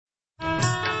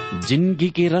जिंदगी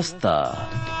के रास्ता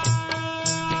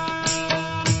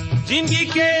जिंदगी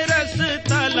के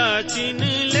रास्ता ला चिन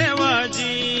लेवा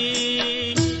जी,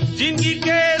 जिंदगी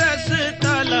के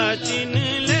रास्ता ला चिन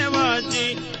लेवा जी,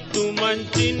 तू मन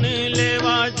चिन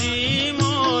लेवा जी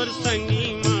मोर संगी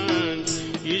मन,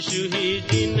 यीशु ही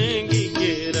जिंदगी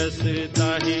के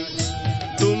रास्ता है।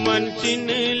 तू मन चिन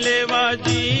लेवा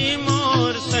जी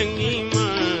मोर संगी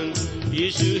मन,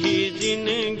 यीशु ही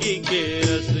जिंदगी के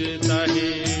रास्ता है।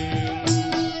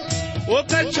 वो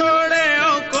कर छोड़े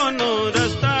ओ कोनो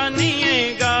रास्ता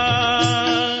निएगा,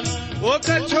 वो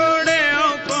कर छोड़े ओ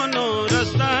कोनो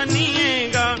रास्ता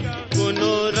निएगा,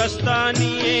 कोनो रास्ता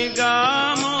निएगा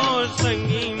मोर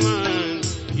संगी मन,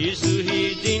 यीशु ही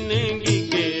जिंदगी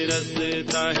के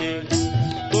रास्ता है।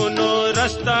 कोनो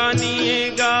रास्ता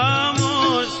निएगा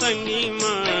मोर संगी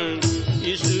मन,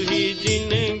 यीशु ही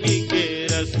जिंदगी के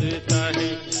रास्ता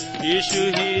है। यीशु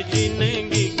ही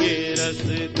जिंदगी के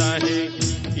रास्ता है,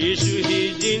 यीशु ही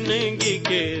जिंदगी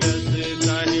के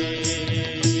रास्ता है।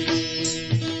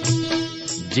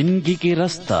 जिंदगी के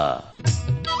रास्ता।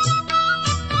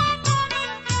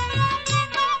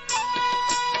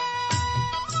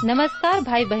 नमस्कार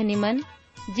भाई बहनी मन,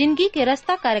 जिंदगी के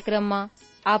रास्ता कार्यक्रम में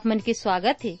आप मन के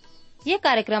स्वागत है। ये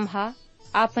कार्यक्रम हा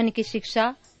आप मन की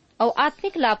शिक्षा और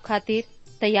आत्मिक लाभ खातिर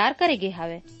तैयार करे गे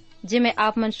हावे, जिमे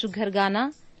आप मन सुघर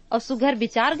गाना और सुघर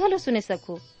विचार घलो सुने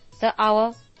सको। तो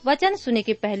आओ वचन सुने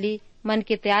के पहली मन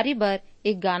के तैयारी बर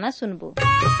एक गाना सुनबो।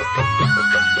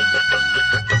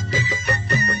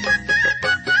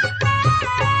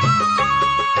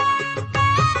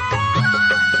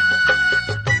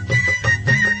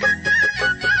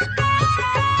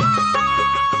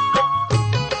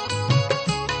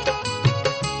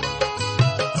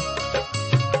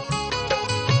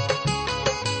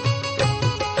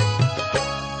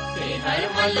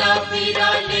 पीरा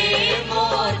ले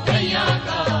मोर भैया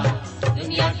का,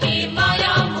 दुनिया की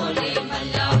माया मोले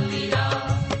मल्ला पीरा,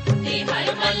 ते हर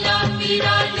मल्ला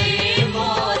पीरा ले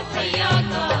मोर भैया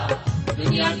का,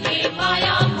 दुनिया के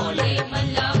माया मोले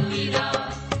मल्ला पीरा,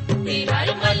 ते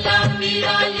हर मल्ला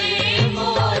पीरा ले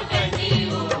मोर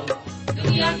बहनियो,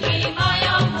 दुनिया के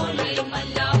माया मोले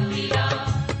मल्ला पीरा,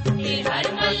 ते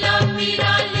हर मल्ला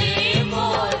पीरा ले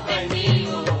मोर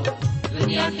बहनियो,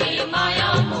 दुनिया के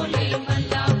माया मोले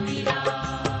मल्ला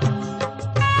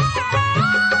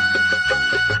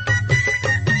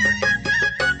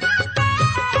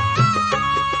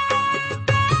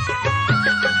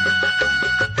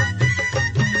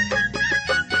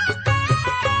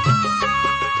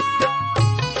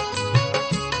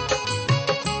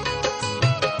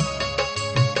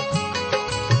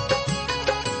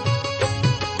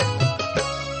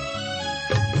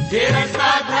जे रास्ता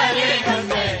धरे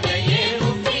हमें ये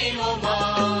मुक्ति हो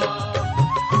माँ,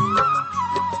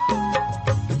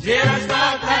 जे रास्ता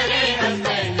धरे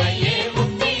हमें ये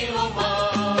मुक्ति हो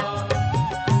माँ,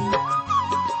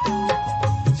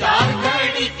 चार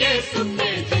घड़ी के सुख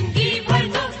में जिंदगी भर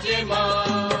दुख जे माँ,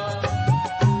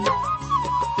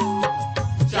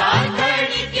 चार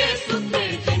घड़ी के सुख में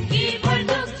जिंदगी भर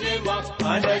दुख जे माँ,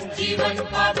 अनंत जीवन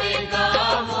पावेगा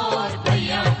मोर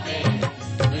भैया पे,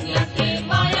 दुनिया के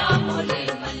माया मोले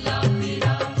मल्ला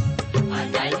पीरा,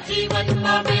 अनंत जीवन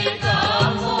पावेगा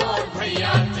मोर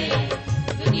भैया पे,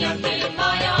 दुनिया के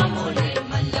माया मोले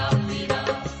मल्ला पीरा,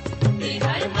 ते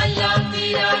हर मल्ला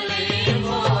पीरा ले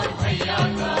मोर भैया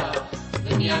का,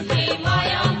 दुनिया के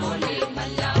माया मोले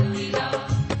मल्ला पीरा,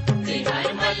 ते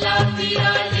हर मल्ला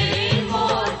पीरा ले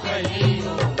मोर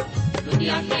बहनियो,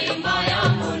 दुनिया के माया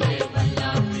मोले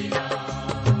मल्ला पीरा।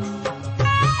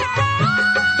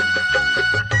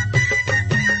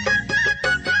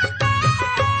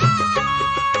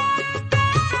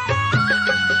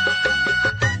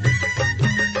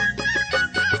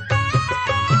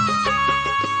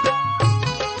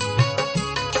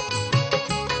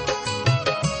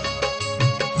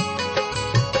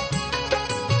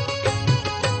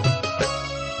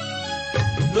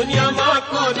 दुनिया माँ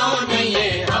कोनो नहीं है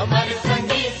हमर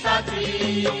संगी साथी,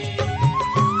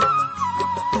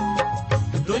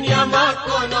 दुनिया माँ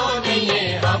कोनो नहीं है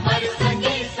हमर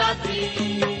संगी साथी,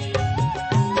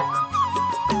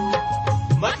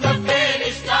 मतलब के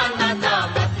रिश्ता नाता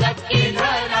मतलब के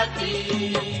घराती,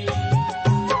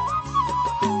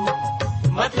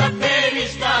 मतलब के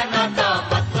रिश्ता नाता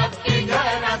मतलब के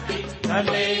घराती,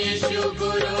 भले यीशु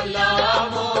गुरु ला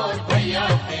मोर भैया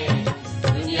पे,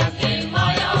 दुनिया के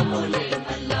माया मोले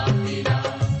मल्ला पीरा,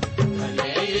 भले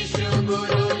यीशु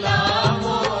गुरु ला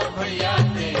मोर भैया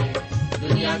पे,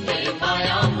 दुनिया के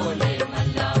माया मोले मल्ला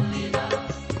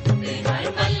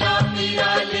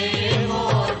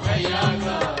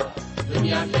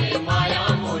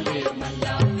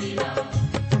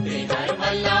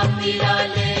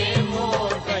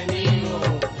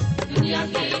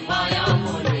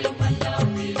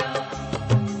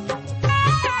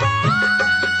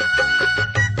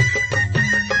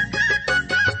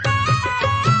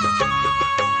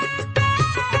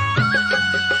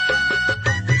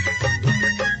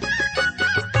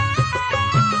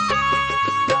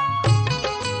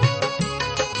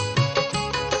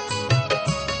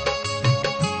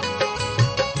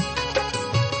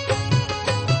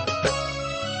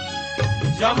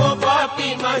जमो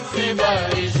पापी मन से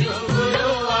बरिशु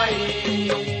गुरु आई,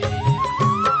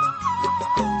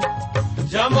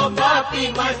 जमो पापी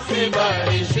मन से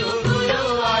बरिशु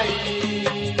गुरु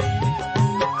आई,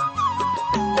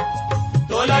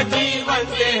 तोला जीवन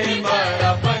दे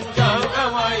बड़ा पंचांग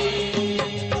गवाई,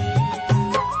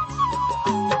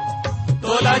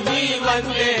 तोला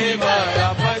जीवन दे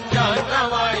बड़ा पंचांग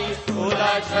गवाई,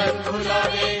 तोला छन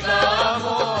भुलावेगा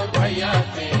मोर भैया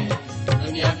ते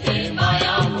दुनिया के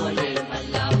माया मोले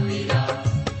मल्ला पीरा,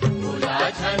 तोला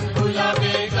छन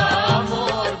भुलावेगा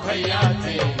मोर भैया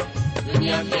ते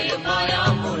दुनिया के माया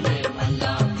मोले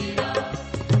मल्ला पीरा,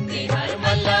 हर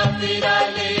मल्ला पीरा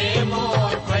ले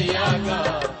मोर भैया का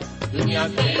दुनिया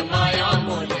के माया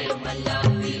मोले मल्ला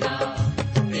पीरा,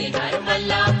 हर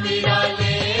मल्ला पीरा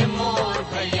ले मोर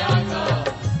भैया का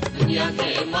दुनिया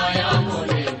के माया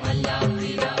मोले मल्ला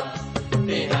पीरा,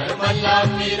 हर मल्ला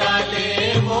पीरा ले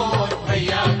मोर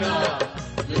भैया का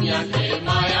दुनिया के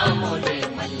माया मोले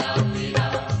मल्ला पीरा,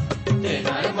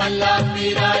 हर मल्ला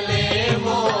पीरा ले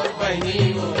मोर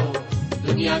बहनी हो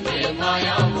दुनिया के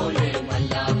माया मोले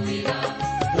मल्ला पीरा,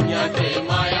 दुनिया के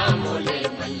माया मोले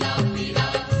मल्ला पीरा,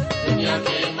 दुनिया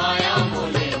के माया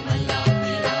मोले मल्ला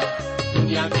पीरा,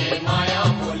 दुनिया के माया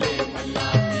मोले मल्ला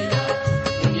पीरा,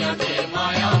 दुनिया के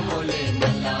माया मोले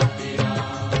मल्ला पीरा।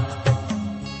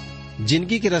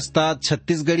 जिंदगी के रास्ता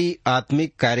छत्तीसगढ़ी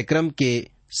आत्मिक कार्यक्रम के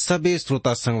सभी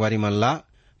श्रोता संगवारी मल्ला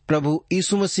प्रभु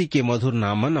यीशु मसीह के मधुर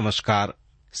नाम में नमस्कार।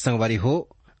 संगवारी हो,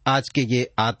 आज के ये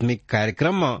आत्मिक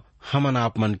कार्यक्रम में हमन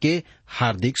आप मन के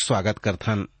हार्दिक स्वागत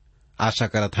करथन। आशा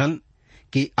करथन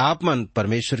कि आप मन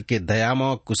परमेश्वर के दया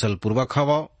में कुशल पूर्वक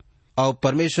हव और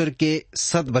परमेश्वर के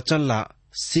सद वचन ला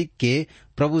सीख के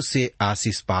प्रभु से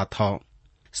आशीष पात हो।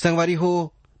 संगवारी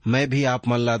हो, मैं भी आप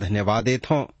मन ला धन्यवाद देत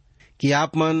हूँ कि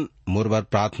आप मन मोर बर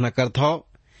प्रार्थना करत हो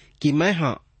कि मैं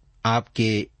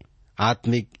आपके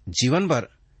आत्मिक जीवन भर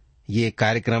ये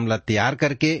कार्यक्रम ला तैयार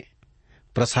करके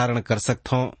प्रसारण कर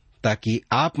सकता हूँ, ताकि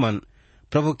आप मन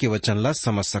प्रभु के वचन ला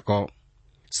समझ सको।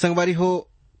 संगवारी हो,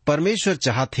 परमेश्वर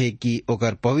चाहते कि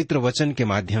ओकर पवित्र वचन के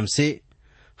माध्यम से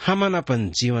हमन अपन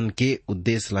जीवन के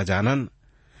उद्देश्य ला जानन,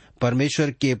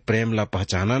 परमेश्वर के प्रेम ला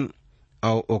पहचानन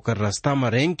और ओकर रास्ता में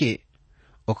रेंग के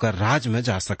ओकर राज में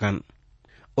जा सकन,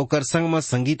 ओकर संग में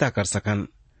संगीता कर सकन।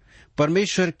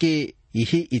 परमेश्वर के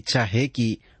यही इच्छा है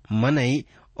कि मनई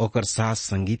ओकर साथ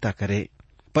संगीता करे,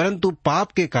 परंतु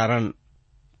पाप के कारण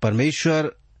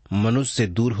परमेश्वर मनुष्य से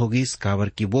दूर होगी, इस कावर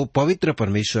की वो पवित्र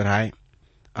परमेश्वर आए।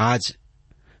 आज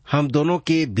हम दोनों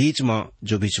के बीच में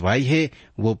जो बिछवाई है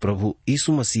वो प्रभु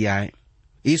यीशु मसीह आए।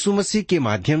 यीशु मसीह के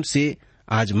माध्यम से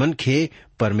आज मन खे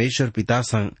परमेश्वर पिता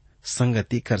संग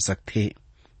संगति कर सकते।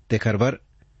 तेखर बर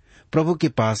प्रभु के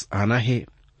पास आना है,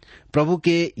 प्रभु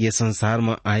के ये संसार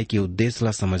में आए के उद्देश्य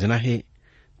ला समझना है,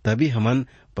 तभी हमन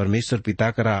परमेश्वर पिता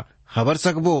करा हबर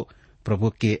सकबो, प्रभु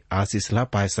के आशीष ला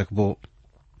पाए सकबो।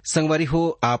 संगवारी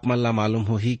हो, आप मन ला मालूम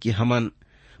हो ही कि हमन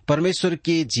परमेश्वर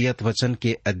के जियत वचन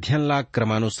के अध्ययन ला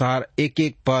क्रमानुसार एक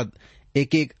एक पद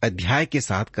एक एक अध्याय के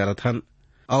साथ करत हन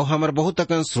और हमार बहुत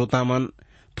अकन श्रोता मन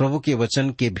प्रभु के वचन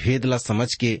के भेद ला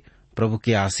समझ के प्रभु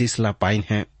के आशीष ला पाइन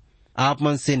हैं। आप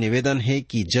मन से निवेदन है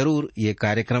कि जरूर ये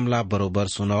कार्यक्रम ला बरोबर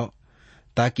सुनो,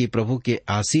 ताकि प्रभु के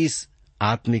आशीष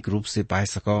आत्मिक रूप से पाए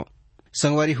सको।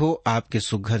 संगवारी हो, आपके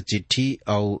सुघर चिट्ठी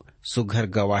और सुघर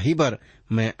गवाही बर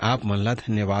मैं आप मन ला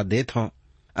धन्यवाद देत हूँ।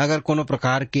 अगर कोनो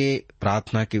प्रकार के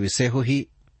प्रार्थना के विषय हो ही,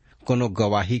 कोनो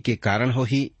गवाही के कारण हो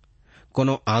ही,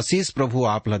 कोनो आशीष प्रभु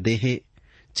आप ला दे है,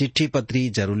 चिट्ठी पत्री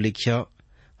जरूर लिखियो।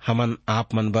 हमन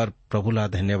आप मन बर प्रभु ला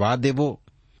धन्यवाद देबो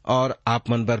और आप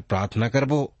मन बर प्रार्थना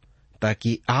करबो,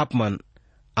 ताकि आप मन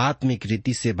आत्मिक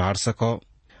रीति से बाढ़ सको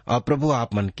और प्रभु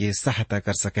आप मन के सहायता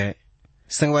कर सके।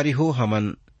 संगवारी हो,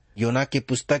 हमन योना के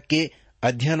पुस्तक के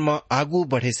अध्ययन में आगू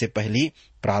बढ़े से पहली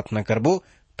प्रार्थना करबो,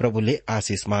 प्रभु ले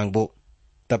आशीष मांगबो।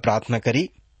 तब प्रार्थना करी।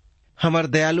 हमर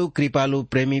दयालु कृपालु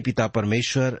प्रेमी पिता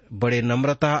परमेश्वर, बड़े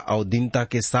नम्रता और दीनता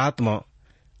के साथ में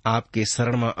आपके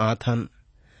शरण में आथन,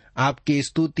 आपके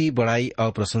स्तुति बड़ाई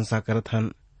और प्रशंसा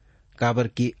करथन, काबर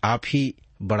की आप ही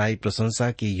बड़ाई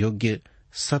प्रशंसा के योग्य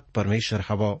सत परमेश्वर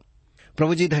हवो।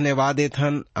 प्रभु जी धन्यवाद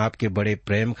देथन आपके बड़े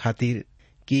प्रेम खातिर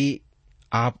कि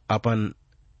आप अपन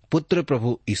पुत्र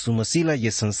प्रभु यीशु मसीह ला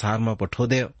ये संसार में पठो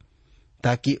दे,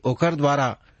 ताकि ओकर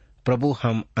द्वारा प्रभु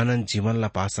हम अनंत जीवन ला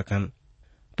पा सकन।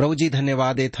 प्रभु जी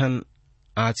धन्यवाद देथन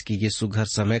आज की ये सुघर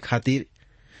समय खातिर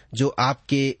जो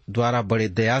आपके द्वारा बड़े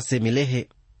दया से मिले है।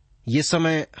 ये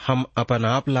समय हम अपन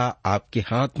आप ला आपके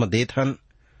हाथ में देथन।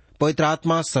 पवित्र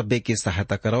आत्मा सब्बे के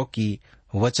सहायता करो कि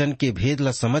वचन के भेद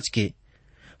ला समझ के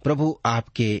प्रभु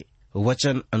आपके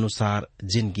वचन अनुसार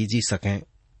जिंदगी जी सकें।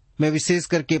 मैं विशेष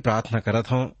करके प्रार्थना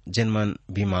करत हूँ जिन मन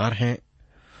बीमार हैं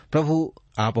प्रभु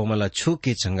आप ओमला छू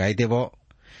के चंगाई देवो।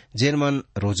 जेन मन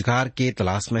रोजगार के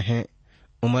तलाश में हैं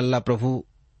उमल्ला प्रभु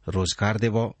रोजगार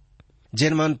देवो।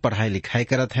 जेन मन पढ़ाई लिखाई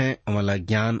करत हैं उमला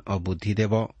ज्ञान और बुद्धि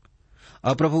देवो।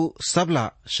 और प्रभु सबला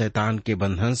शैतान के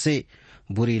बंधन से,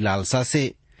 बुरी लालसा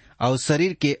से और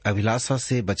शरीर के अभिलाषा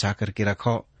से बचा करके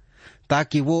रखो,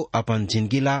 ताकि वो अपन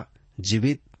जिंदगी ला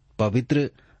जीवित, पवित्र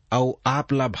और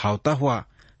आप ला भावता हुआ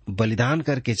बलिदान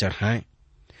करके चढ़ाएं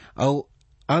और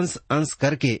अंश अंश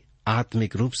करके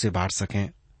आत्मिक रूप से बांट सकें।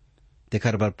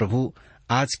 तेखर बर प्रभु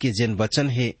आज के जिन वचन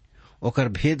है ओकर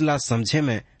भेद ला समझे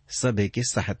में सबे के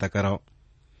सहायता करो।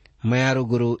 मैं आरो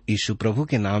गुरु यीशु प्रभु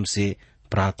के नाम से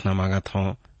प्रार्थना मांगत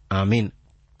हूँ, आमीन।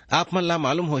 आप मन ला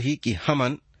मालूम हो ही कि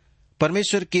हमन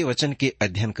परमेश्वर के वचन के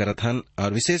अध्ययन करत हन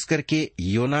और विशेष करके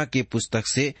योना के पुस्तक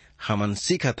से हमन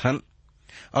सीखत हन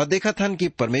और देखत हन कि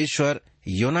परमेश्वर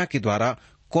योना के द्वारा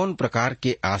कौन प्रकार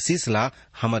के आशीष ला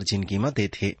हमर जिंदगी में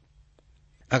देथे।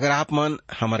 अगर आप मन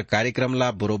हमर कार्यक्रम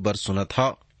ला बरोबर सुनत हो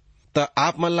तो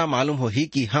आप मन ला मालूम हो ही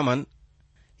कि हमन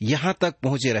यहाँ तक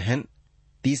पहुंचे रहन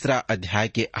 3 अध्याय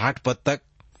के 8 पद तक।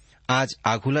 आज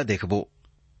आगुला देखबो।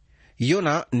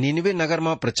 योना निनवे नगर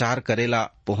में प्रचार करेला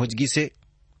पहुंच गिसे।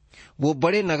 वो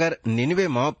बड़े नगर निनवे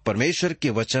में परमेश्वर के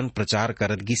वचन प्रचार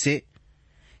करत गिसे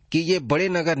कि ये बड़े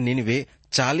नगर निनवे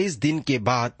 40 दिन के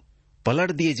बाद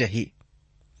पलट दिए जही।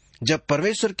 जब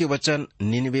परमेश्वर के वचन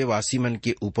निनवे वासी मन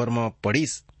के ऊपर में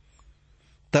पड़ीस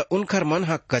त उनखर मन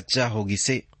हा कच्चा हो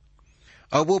गिसे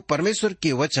और वो परमेश्वर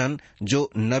के वचन जो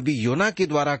नबी योना के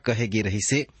द्वारा कहे गे रही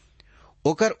से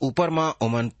ओकर ऊपर में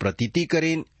ओमन प्रतीति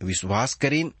करीन, विश्वास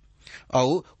करीन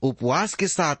और उपवास के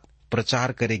साथ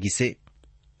प्रचार करे गिसे।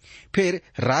 फिर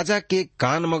राजा के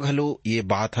कान में घलो ये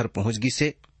बात हर पहुंच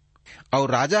गिसे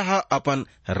और राजा हा अपन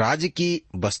राज की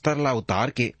बस्तर ला उतार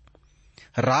के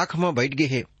राख में बैठ गे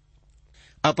है।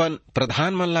 अपन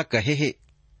प्रधान मन ला कहे है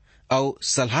और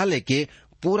सलाह लेके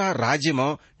पूरा राज्य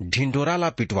में ढिंढोरा ला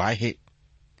पिटवाए है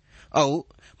और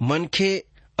मनखे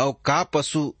और का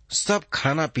पशु सब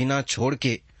खाना पीना छोड़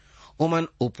के ओमन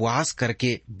उपवास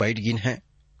करके बैठ गिन है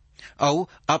और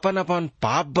अपन अपन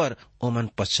पाप बर ओमन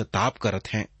पश्चाताप करत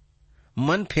हैं,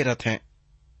 मन फेरत हैं।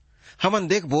 हमन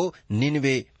देखबो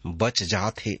निनवे बच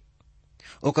जात है,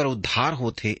 ओकर उद्धार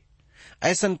होथे।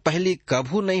 ऐसन पहली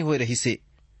कभू नहीं हो रही से।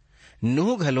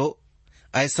 नूह घलो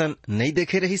ऐसन नहीं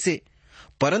देखे रही से,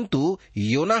 परंतु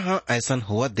योना हा ऐसन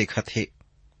हुआ देखत है।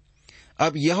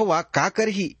 अब यहोवा का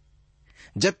करही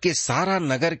जबकि सारा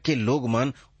नगर के लोग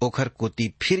मन ओखर कोती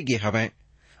फिर गे हवें,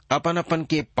 अपन अपन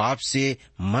के पाप से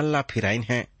मन ला फिराइन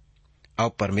हैं और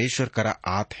परमेश्वर करा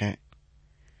आत हैं।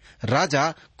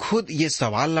 राजा खुद ये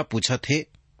सवाल ला पूछत है।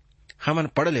 हमन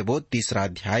पढ़ लेबो 3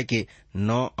 अध्याय के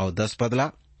 9 और 10 पदला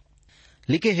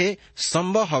लिखे है,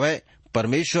 संभव हवे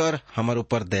परमेश्वर हमर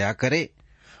ऊपर दया करे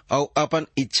और अपन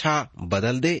इच्छा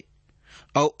बदल दे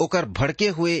और ओकर भड़के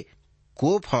हुए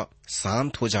कोप ह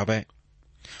शांत हो जावे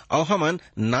और हमन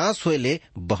नाश होए ले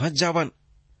बहत जावन।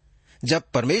 जब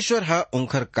परमेश्वर हा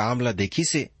उनकर काम ला देखी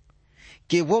से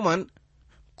कि वो मन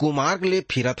कुमार्ग ले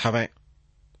फिरत हवे,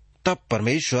 तब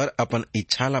परमेश्वर अपन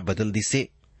इच्छा ला बदल दिसे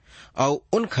और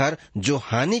उनकर जो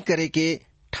हानि करे के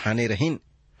ठाने रहीन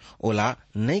ओला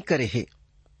नहीं करे है।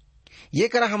 ये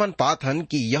करा हमन पात हन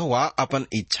कि यहोवा अपन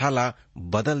इच्छा ला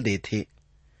बदल देथे।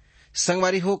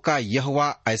 संगवारी हो का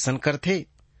यहोवा ऐसन करथे।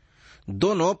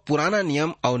 दोनों पुराना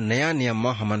नियम और नया नियम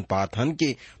में हमन पात हन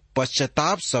कि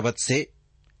पश्चाताप शब्द से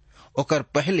ओकर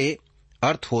पहले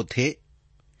अर्थ होथे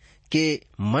के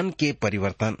मन के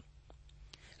परिवर्तन।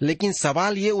 लेकिन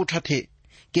सवाल ये उठत है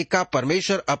कि का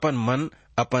परमेश्वर अपन मन,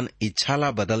 अपन इच्छा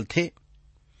ला बदल थे।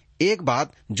 एक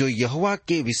बात जो यहोवा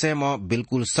के विषय में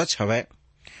बिल्कुल सच हवे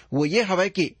वो ये हवे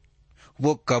कि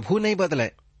वो कभू नहीं बदले।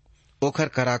 ओखर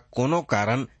करा कोनो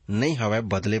कारण नहीं हवे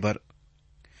बदले बर।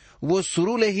 वो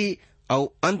शुरू ले ही और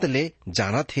अंत ले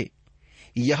जाना थे।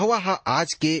 यहोवा हा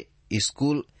आज के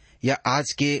स्कूल या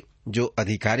आज के जो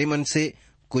अधिकारी मन से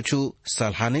कुछ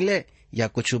सलाह नहीं ले या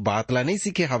कुछ बात ला नहीं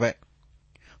सीखे हवे।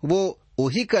 वो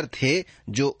वही कर थे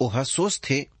जो ओह सोच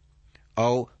थे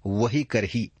और वही कर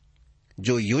ही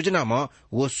जो योजना में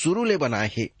वो शुरू ले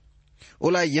बनाए है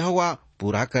ओला यहोवा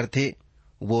पूरा करते।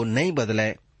 वो नहीं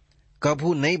बदले,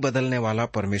 कभू नहीं बदलने वाला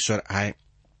परमेश्वर आए।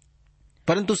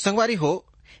 परंतु संगवारी हो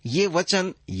ये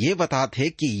वचन ये बताते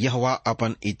कि यहोवा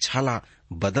अपन इच्छा ला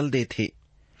बदल दे थे।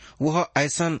 वह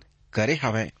ऐसन करे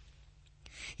हवे।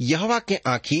 यहोवा के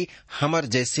आँखी हमर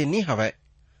जैसे नहीं हवे।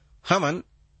 हमन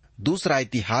 2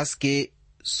 इतिहास के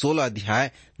 16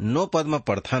 अध्याय 9 पद में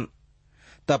पढ़थन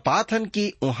तपाथन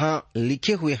की वहां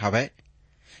लिखे हुए हवे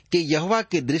कि यहोवा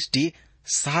की दृष्टि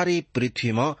सारी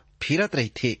पृथ्वी में फिरत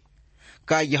रही थे।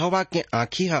 का यहोवा के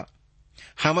आँखी हा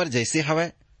हमर जैसे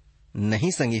हवे?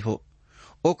 नहीं संगी हो।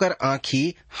 ओकर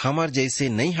आँखी हमर जैसे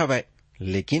नहीं हवै,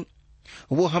 लेकिन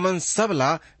वो हमन सब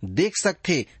ला देख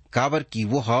सकथे, काबर की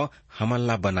वो हमन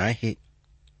ला बनाए हे।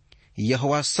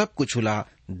 यहोवा सब कुछ ला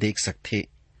देख सकथे।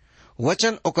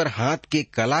 वचन ओकर हाथ के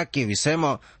कला के विषय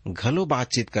में घलो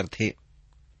बातचीत करथे,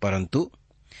 परंतु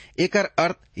एकर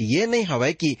अर्थ ये नहीं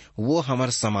हवै कि वो हमर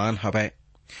समान हवै।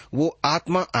 वो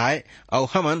आत्मा आए और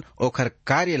हमन ओकर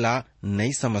कार्य ला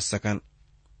नहीं समझ सकन।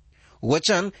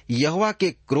 वचन यहोवा के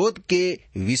क्रोध के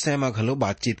विषय में घलो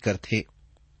बातचीत करथे,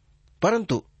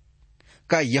 परंतु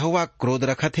का यहोवा क्रोध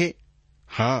रखथे?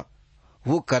 हाँ,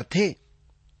 वो करथे।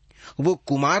 वो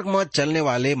कुमार्ग में चलने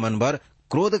वाले मन बर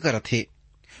क्रोध करथे।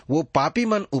 वो पापी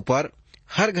मन ऊपर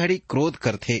हर घड़ी क्रोध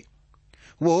करथे।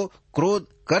 वो क्रोध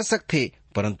कर सकथे,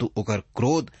 परंतु ओकर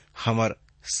क्रोध हमर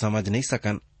समझ नहीं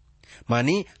सकन।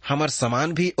 मानी हमर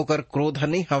समान भी ओकर क्रोध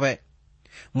नहीं हवै।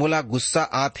 मोला गुस्सा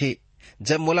आथे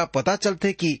जब मोला पता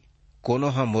चलथे कि कोनो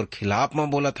ह मोर खिलाफ में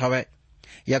बोलत हवै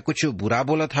या कुछ बुरा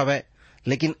बोलत हवै,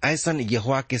 लेकिन ऐसन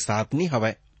यहोवा के साथ नहीं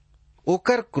हवै।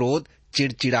 ओकर क्रोध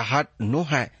चिड़चिड़ाहट नो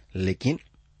है, लेकिन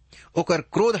ओकर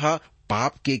क्रोध ह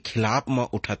पाप के खिलाफ में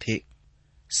उठत हे।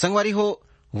 संगवारी हो,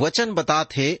 वचन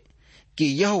बात है कि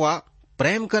यहोवा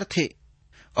प्रेम करथे,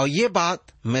 और ये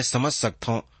बात मैं समझ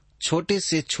सकता हूँ। छोटे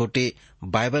से छोटे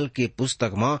बाइबल के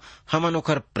पुस्तक में हमन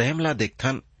ओकर प्रेम ला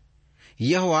देखथन।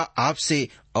 यहोवा आपसे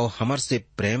और हमर से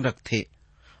प्रेम रखथे।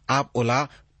 आप ओला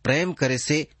प्रेम करे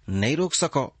से नहीं रोक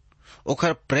सको।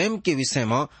 ओकर प्रेम के विषय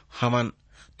में हमन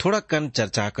थोड़ा कन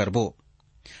चर्चा करबो।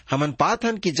 हमन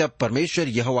पाथन कि जब परमेश्वर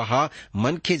यहोवा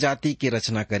मनखे जाति के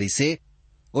रचना करी से,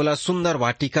 ओला सुंदर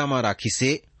वाटिका में राखी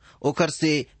से, ओकर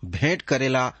से भेंट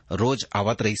करेला रोज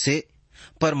आवत रही से,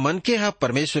 पर मनखे हा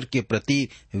परमेश्वर के प्रति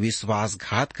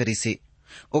विश्वासघात करी से,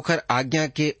 ओकर आज्ञा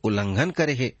के उल्लंघन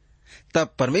करे है।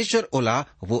 तब परमेश्वर ओला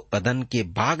वो अदन के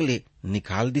बाग ले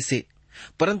निकाल दिसे,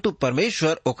 परंतु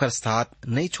परमेश्वर ओकर साथ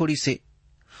नहीं छोड़ी से,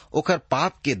 ओकर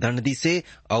पाप के दंड दिसे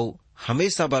और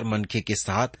हमेशा बर मनखे के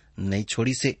साथ नहीं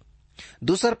छोड़ी से।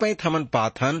 दूसर पैंत हमन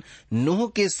पाथन नूह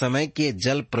के समय के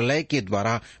जल प्रलय के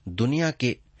द्वारा दुनिया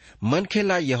के मनखे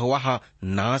ला यहोवा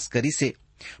नाश करी से,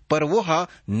 पर वो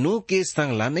नूह के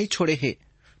संग ला नहीं छोड़े है।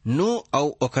 नूह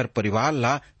और ओकर परिवार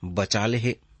ला बचा ले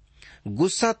है।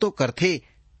 गुस्सा तो करथे,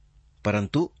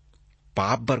 परंतु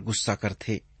पाप बर गुस्सा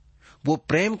करथे। वो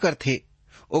प्रेम करथे,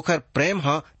 ओकर प्रेम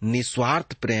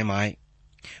निस्वार्थ प्रेम आए।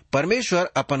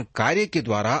 परमेश्वर अपन कार्य के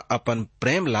द्वारा अपन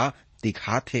प्रेम ला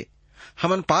दिखात है।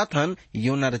 हमन पाथन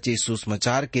यूना रचे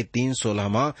सुसमाचार के 3:16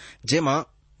 में जेमा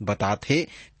बातात है,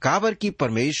 काबर की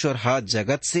परमेश्वर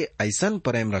जगत से ऐसन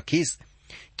प्रेम रखिस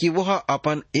कि वह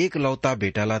अपन एक लौता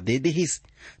बेटा ला दे दिहिस,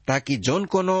 ताकि जौन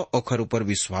कोनो ओखर ऊपर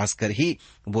विश्वास करही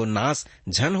वो नाश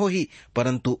झन होही,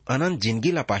 परंतु अनंत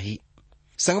जिंदगी ला पाही।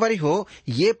 संगवारी हो,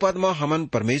 ये पद में हमन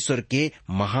परमेश्वर के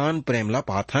महान प्रेम ला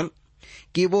पाथन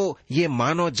कि वो ये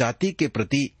मानव जाति के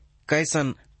प्रति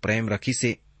कैसन प्रेम रखी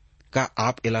से। का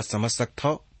आप इला समझ सकते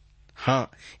हो?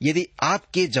 हाँ, यदि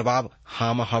आपके जवाब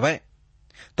हाँ में हवै,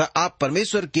 तो आप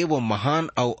परमेश्वर के वो महान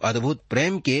और अद्भुत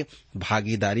प्रेम के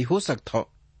भागीदारी हो सकते हो,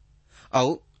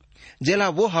 और जेला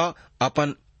वो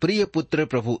अपन प्रिय पुत्र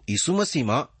प्रभु यीशु मसीह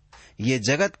में ये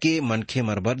जगत के मनखे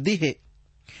मरबर दी है।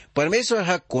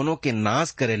 परमेश्वर कोनो के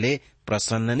नाश करे ले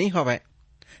प्रसन्न नहीं हवै,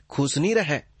 खुश नहीं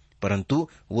रहे, परंतु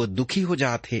वो दुखी हो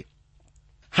जाते।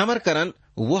 हमर करन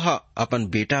वह अपन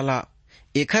बेटा ला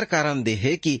एखर कारण दे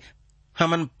है कि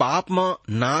हमन पाप में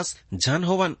नाश झन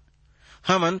होवन।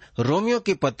 हमन रोमियो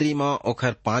के पत्री में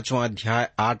ओखर 5वां अध्याय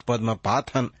 8 पद में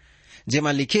पाथन,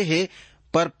 जेमा लिखे है,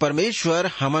 पर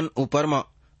परमेश्वर हमन ऊपर में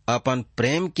अपन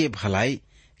प्रेम के भलाई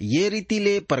ये रीति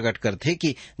ले प्रकट करथे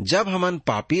कि जब हमन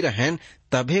पापी रहें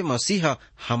तभे मसीह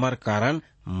हमर कारण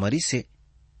मरी से।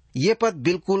 ये पद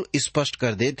बिल्कुल स्पष्ट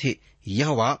कर दे थे,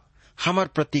 यहोवा हमर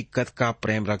प्रति कद का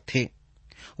प्रेम रखथे।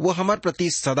 वो हमर प्रति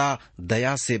सदा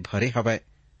दया से भरे हवै,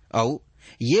 और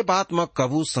ये बात में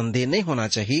कबू संदेह नहीं होना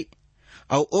चाहिए।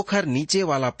 और ओखर नीचे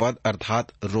वाला पद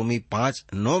अर्थात रोमी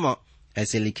 5:9 में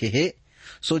ऐसे लिखे है,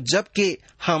 सो जबकि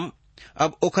हम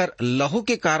अब ओखर लहू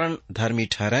के कारण धर्मी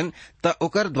ठहरन, त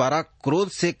ओकर द्वारा क्रोध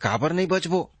से काबर नहीं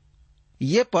बचबो।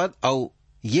 ये पद और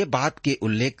ये बात के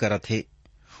उल्लेख करत है,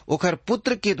 ओखर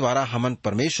पुत्र के द्वारा हमन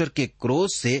परमेश्वर के क्रोध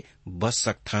से बच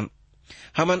सकथन।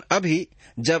 हमन अभी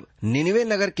जब निनवे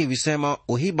नगर के विषय में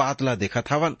वही बात ला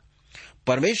देखत हवन,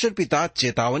 परमेश्वर पिता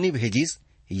चेतावनी भेजिस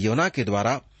योना के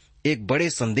द्वारा एक बड़े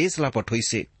संदेश ला पठोई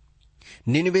से,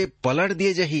 निनवे पलट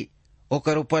दिए जही,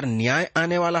 ओकर ऊपर न्याय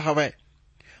आने वाला हवै।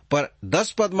 पर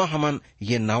 10 पद में हमन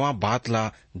ये नवा बात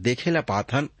ला देखे ला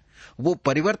पाथन, वो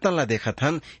परिवर्तन ला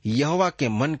देखथन, यहोवा के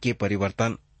मन के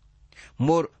परिवर्तन।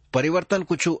 मोर परिवर्तन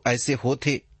कुछ ऐसे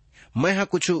होथे, मैं हाँ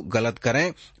कुछ गलत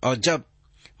करें और जब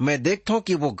मैं देखता हूँ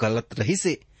कि वो गलत रही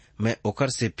से मैं ओकर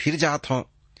से फिर जात हूँ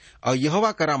और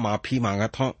यहोवा करा माफी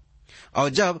मांगत हूँ। और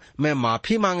जब मैं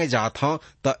माफी मांगे जात हूँ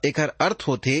तो एकर अर्थ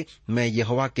होते मैं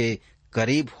यहोवा के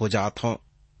करीब हो जात हूँ।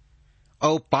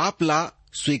 और पाप ला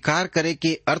स्वीकार करे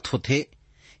के अर्थ होते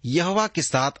यहोवा के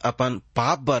साथ अपन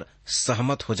पाप बर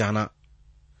सहमत हो जाना।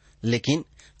 लेकिन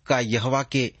का यहोवा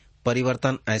के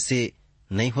परिवर्तन ऐसे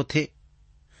नहीं होते?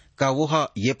 का वह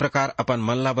ये प्रकार अपन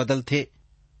मन ला बदलते?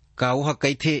 का वह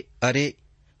कहते अरे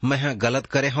मैं गलत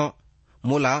करे हूँ,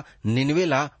 मोला निनवे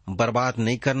ला बर्बाद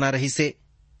नहीं करना रही से?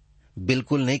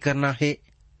 बिल्कुल नहीं करना है।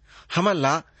 हमन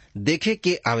ला देखे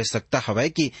के आवश्यकता हवै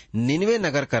कि निनवे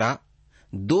नगर करा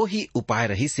दो ही उपाय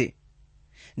रही से।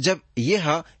 जब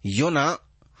यह योना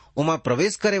उमा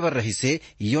प्रवेश करे बर रही से,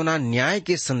 योना न्याय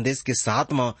के संदेश के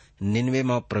साथ में निनवे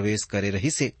में प्रवेश करे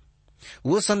रही से।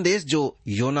 वो संदेश जो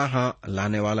योना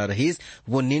लाने वाला रहीस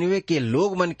वो निनवे के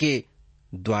लोग मन के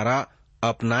द्वारा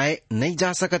अपनाए नहीं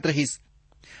जा सकत रहीस।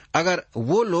 अगर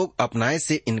वो लोग अपनाए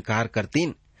से इनकार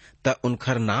करतीन त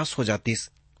उनखर नाश हो जातीस।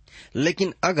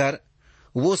 लेकिन अगर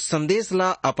वो संदेश ला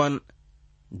अपन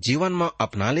जीवन में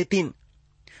अपना लेतीन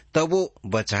तब वो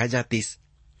बचाए जातीस।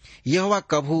 यहोवा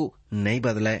कभू नहीं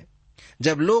बदले।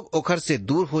 जब लोग ओखर से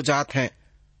दूर हो जात हैं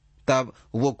तब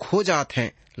वो खो जात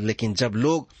हैं, लेकिन जब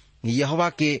लोग यहोवा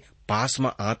के पास में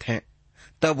आत हैं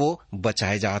तब वो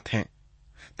बचाए जात हैं।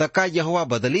 तका यहोवा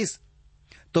बदलिस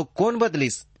तो कौन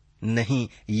बदलिस? नहीं,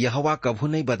 यहोवा कभू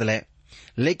नहीं बदले।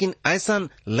 लेकिन ऐसा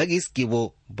लगिस कि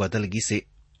वो बदल गिसे।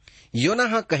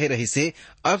 योना कहे रही से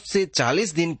अब से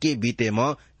 40 दिन के बीते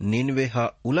में निनवे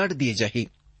उलट दिए जाही।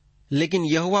 लेकिन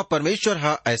यहोवा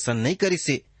परमेश्वर ऐसा नहीं करी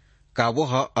से। का वो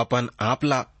अपन आप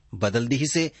ला बदल दी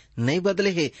से नहीं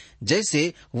बदले है।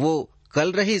 जैसे वो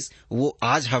कल रहीस वो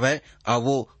आज हवै और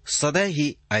वो सदै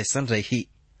ही ऐसन रही।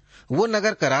 वो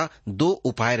नगर करा दो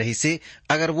उपाय रही से।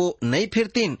 अगर वो नहीं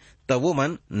फिरतीन तो वो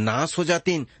मन नाश हो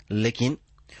जातीन। लेकिन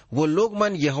वो लोग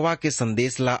मन यहोवा के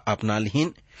संदेश ला अपना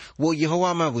लिहिन, वो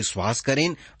यहोवा में विश्वास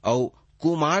करें और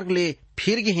कुमार्ग ले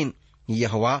फिर गिहिन।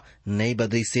 यहोवा नहीं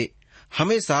बदली से।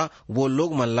 हमेशा वो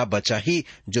लोग मन ला बचा ही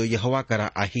जो यहोवा करा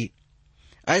आही।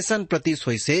 ऐसन प्रतीत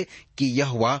हुई से कि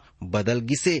यहोवा बदल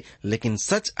गिसे, लेकिन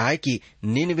सच आए कि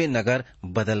निनवे नगर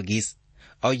बदल गिस।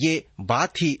 और ये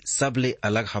बात ही सबले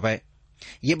अलग हवै।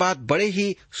 ये बात बड़े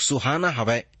ही सुहाना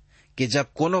हवै कि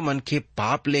जब कोनो मन के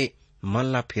पाप ले मन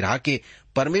ला फिरा के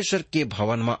परमेश्वर के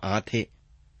भवन में आथे।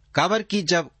 काबर की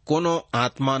जब कोनो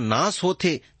आत्मा नाश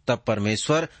होथे तब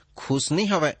परमेश्वर खुश नहीं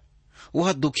हवै,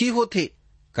 वह दुखी होथे।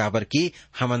 काबर की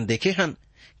हमन देखे हन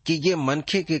कि ये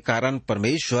मनखे के कारण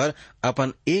परमेश्वर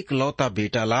अपन एक लौता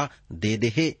बेटा ला दे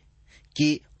देहे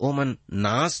कि ओमन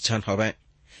नाश छन हवै।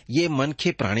 ये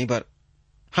मनखे प्राणी बर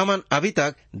हमन अभी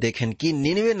तक देखें कि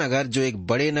निनवे नगर जो एक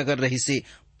बड़े नगर रही से,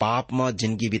 पाप में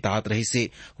जिंदगी बितात रही से,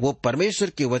 वो परमेश्वर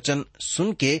के वचन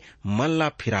सुन के मन ला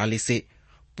फिरा ली से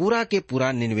पूरा के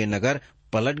पूरा निनवे नगर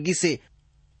पलट गी से।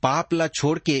 पाप ला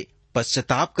छोड़ के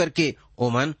पश्चाताप करके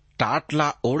ओमन टाट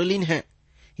ला ओढ़ लीन है।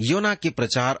 योना के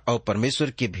प्रचार और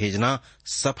परमेश्वर के भेजना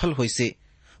सफल हुई से।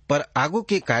 पर आगू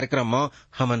के कार्यक्रम में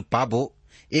हमन पाबो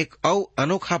एक औ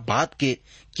अनोखा बात के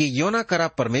कि योना करा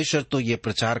परमेश्वर तो ये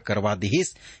प्रचार करवा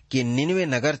दिहिस कि निनवे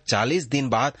नगर 40 दिन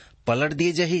बाद पलट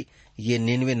दिए जही, ये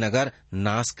निनवे नगर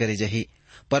नाश करे जही।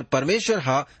 पर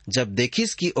परमेश्वर जब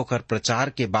देखिस कि ओकर प्रचार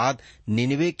के बाद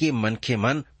निनवे के मनखे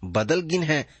मन बदल गिन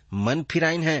है, मन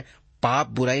फिराइन है, पाप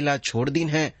बुराई ला छोड़ दिन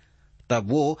है, तब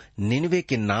वो निनवे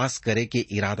के नाश करे के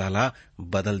इरादा ला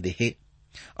बदल देहे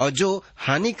और जो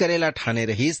हानि करेला ठाने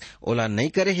रहीस ओला नहीं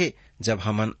करे है। जब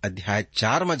हमन अध्याय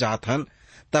 4 में जात हन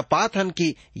तब पात हन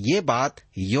कि ये बात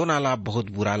योना ला बहुत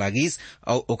बुरा लागिस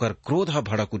और ओकर क्रोध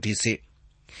भड़क उठी से।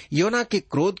 योना के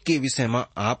क्रोध के विषय में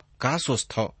आप का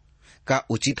सोचत हो? का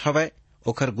उचित हवै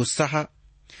ओकर गुस्सा?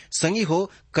 संगी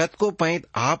हो कतको पैंत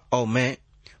आप और मैं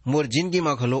मोर जिंदगी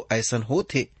में घलो ऐसन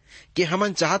होथे कि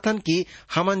हमन चाहतन कि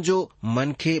हमन जो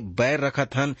मनखे बैर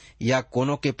रखत हन या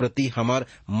कोनो के प्रति हमर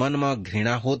मन में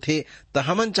घृणा होथे त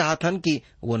हमन चाहतन कि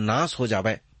वो नाश हो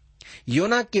जावे।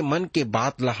 योना के मन के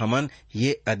बात ला हमन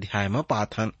ये अध्याय में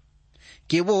पात हन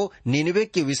कि वो निनवे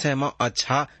के विषय में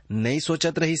अच्छा नहीं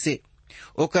सोचत रही से।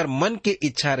 ओकर मन के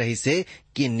इच्छा रही से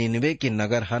कि निनवे के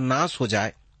नगर नाश हो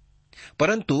जाए,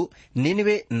 परंतु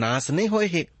निनवे नाश नहीं होए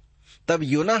है। तब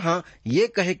योना ये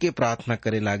कहे के प्रार्थना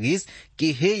करे लागिस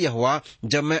कि हे यहोवा,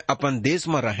 जब मैं अपन देश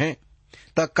में रहें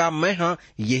तब का मैं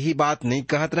यही बात नहीं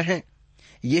कहत रहे?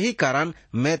 यही कारण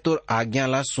मैं तोर आज्ञा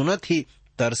ला सुनत ही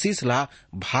तरसीस ला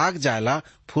भाग जायला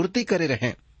फुर्ती करे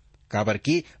रहे। काबर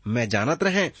की मैं जानत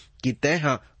रहे कि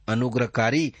तय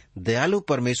अनुग्रहकारी दयालु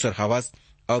परमेश्वर हवस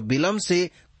और बिलम से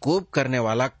कोप करने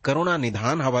वाला करुणा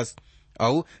निधान हवस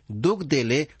और दुख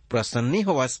देले प्रसन्नी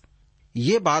होवस।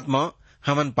 ये बात में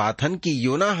हमन पाथन की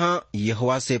योना हा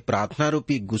यहोवा से प्रार्थना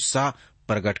रूपी गुस्सा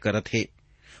प्रकट करत है।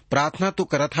 प्रार्थना तो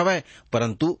करत हवै,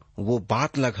 परंतु वो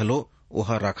बात ला घलो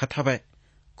ओह रखत हवै,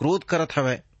 क्रोध करत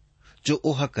हवै, जो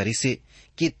ओह करिसे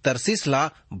कि तरसीस ला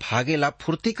भागे ला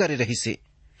फुर्ती करे रहिसे।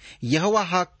 यहोवा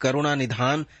हा करुणा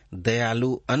निधान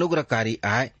दयालु अनुग्रहकारी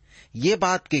आय, ये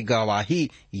बात के गवाही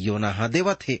योना हा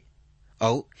देवत है।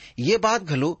 और ये बात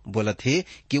घलो बोलत है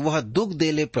कि वह दुख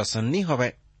देले प्रसन्नी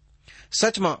हवै।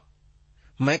 सच में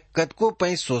मैं कतको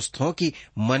पै सोचत हूं कि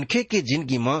मनखे के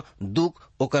जिंदगी में दुख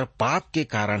ओकर पाप के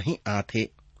कारण ही आथे।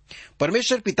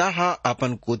 परमेश्वर पिता हा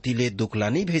अपन कोती ले दुख ला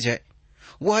नहीं भेजे।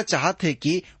 वह चाहते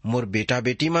कि मोर बेटा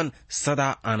बेटी मन सदा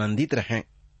आनंदित रहें,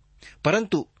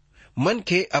 परंतु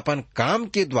मनखे अपन काम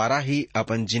के द्वारा ही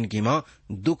अपन जिंदगी में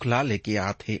दुख ला लेके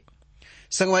आथे।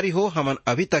 संगवारी हो, हमन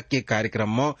अभी तक के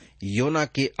कार्यक्रम में योना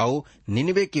के और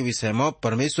निनवे के विषय में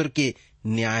परमेश्वर के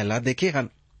न्याय ला देखे हन।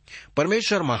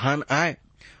 परमेश्वर महान आय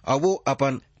और वो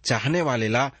अपन चाहने वाले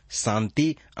ला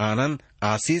शांति, आनंद,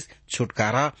 आशीष,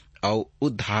 छुटकारा और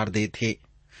उद्धार दे थे।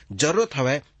 जरूरत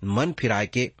हवै मन फिराए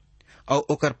के और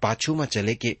ओकर पाछू में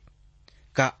चले के।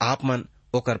 का आप मन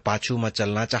ओकर पाछू में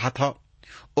चलना चाहत हो?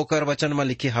 ओकर वचन में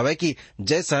लिखे हवै कि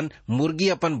जैसन मुर्गी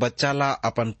अपन बच्चा ला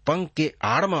अपन पंख के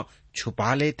आड़ में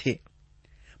छुपा ले थे,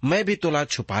 मैं भी तोला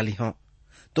छुपा ली हूं,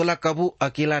 तोला कभू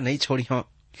अकेला नहीं छोड़ी हूं।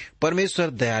 परमेश्वर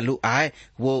दयालु आय,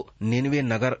 वो निनवे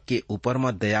नगर के ऊपर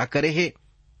में दया करे है,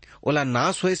 ओला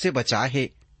नाश होए से बचाए है।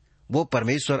 वो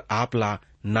परमेश्वर आप ला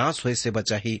नाश होए से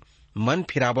बचाही। मन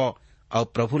फिराबो और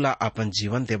प्रभु ला अपन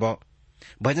जीवन देबो।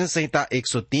 भजन संहिता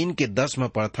 103 के 10 में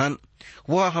पढ़थन,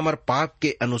 वह हमर पाप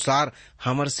के अनुसार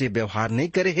हमर से व्यवहार नहीं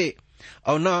करे है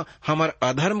और न हमर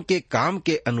अधर्म के काम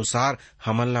के अनुसार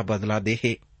हमन ला बदला दे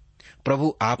है।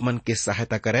 प्रभु आप मन के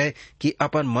सहायता करे कि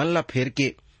अपन मन ला फेर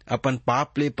के अपन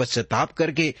पाप ले पश्चाताप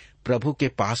करके प्रभु के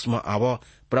पास में आवो।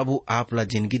 प्रभु आप ला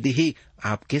जिंदगी दी,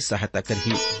 आपके सहायता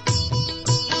करही।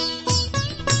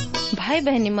 भाई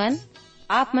बहनी मन,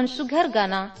 आप मन सुघर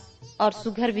गाना और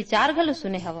सुघर विचार घलो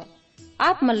सुने हवा।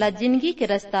 आप मन ला जिंदगी के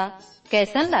रास्ता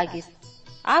कैसन लागिस?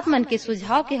 आप मन के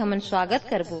सुझाव के हमन स्वागत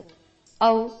करबो।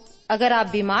 और अगर आप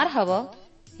बीमार हवा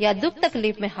या दुख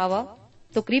तकलीफ में हवा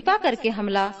तो कृपा करके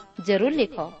हमला जरूर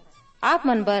लिखो। आप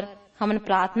मन बर हमन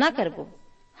प्रार्थना करबो।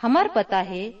 हमार पता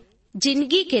है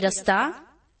जिंदगी के रास्ता,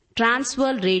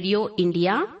 Trans World Radio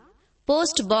India,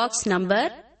 post box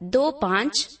number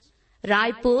 25,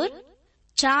 Raipur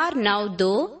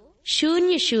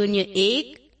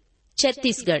 492001,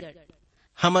 Chhattisgarh.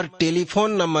 हमर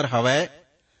टेलीफोन नंबर हवै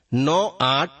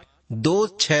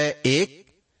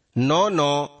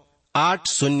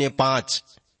 9826199805।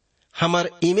 हमर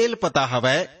ईमेल पता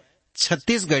हवै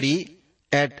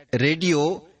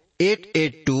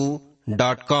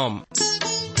chhattisgarhi@radio882.com।